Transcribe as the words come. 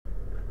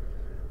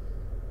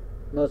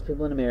most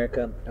people in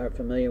America are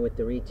familiar with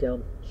the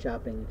retail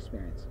shopping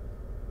experience.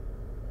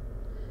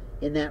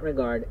 In that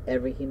regard,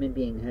 every human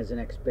being has an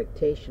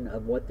expectation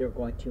of what they're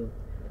going to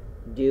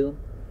do,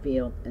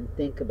 feel, and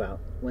think about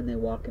when they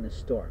walk in a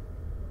store.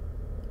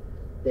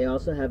 They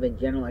also have a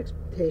general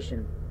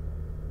expectation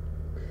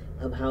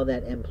of how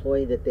that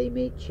employee that they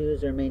may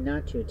choose or may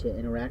not choose to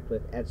interact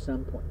with at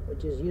some point,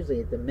 which is usually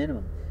at the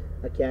minimum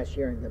a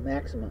cashier and the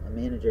maximum a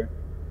manager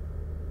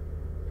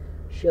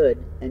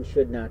should and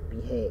should not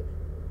behave.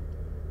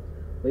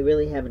 We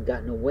really haven't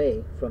gotten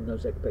away from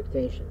those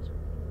expectations.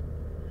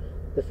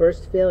 The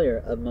first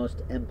failure of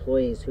most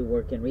employees who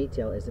work in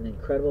retail is an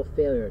incredible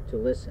failure to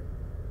listen.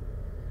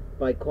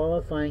 By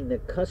qualifying the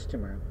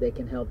customer, they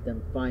can help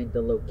them find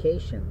the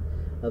location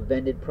of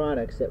vended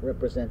products that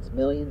represents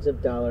millions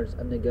of dollars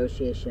of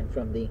negotiation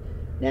from the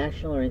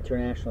national or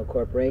international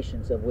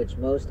corporations of which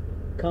most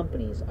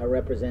companies are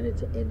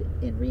represented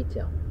in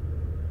retail.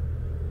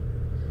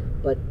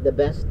 But the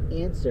best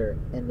answer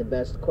and the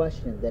best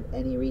question that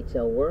any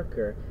retail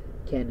worker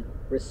can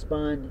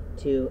respond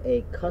to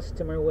a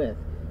customer with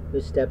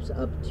who steps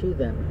up to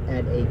them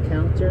at a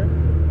counter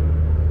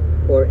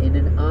or in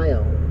an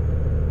aisle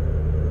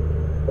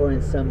or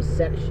in some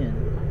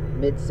section,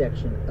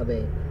 midsection of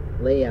a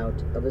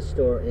layout of a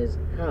store is,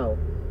 "How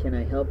can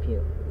I help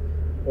you?"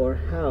 or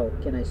 "How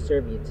can I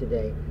serve you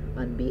today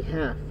on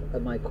behalf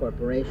of my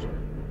corporation?"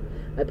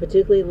 I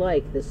particularly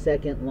like the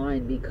second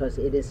line because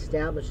it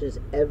establishes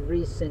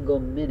every single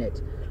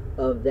minute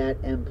of that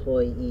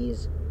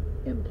employee's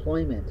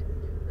employment,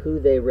 who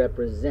they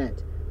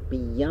represent,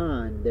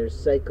 beyond their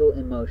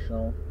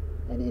psycho-emotional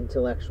and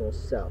intellectual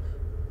self.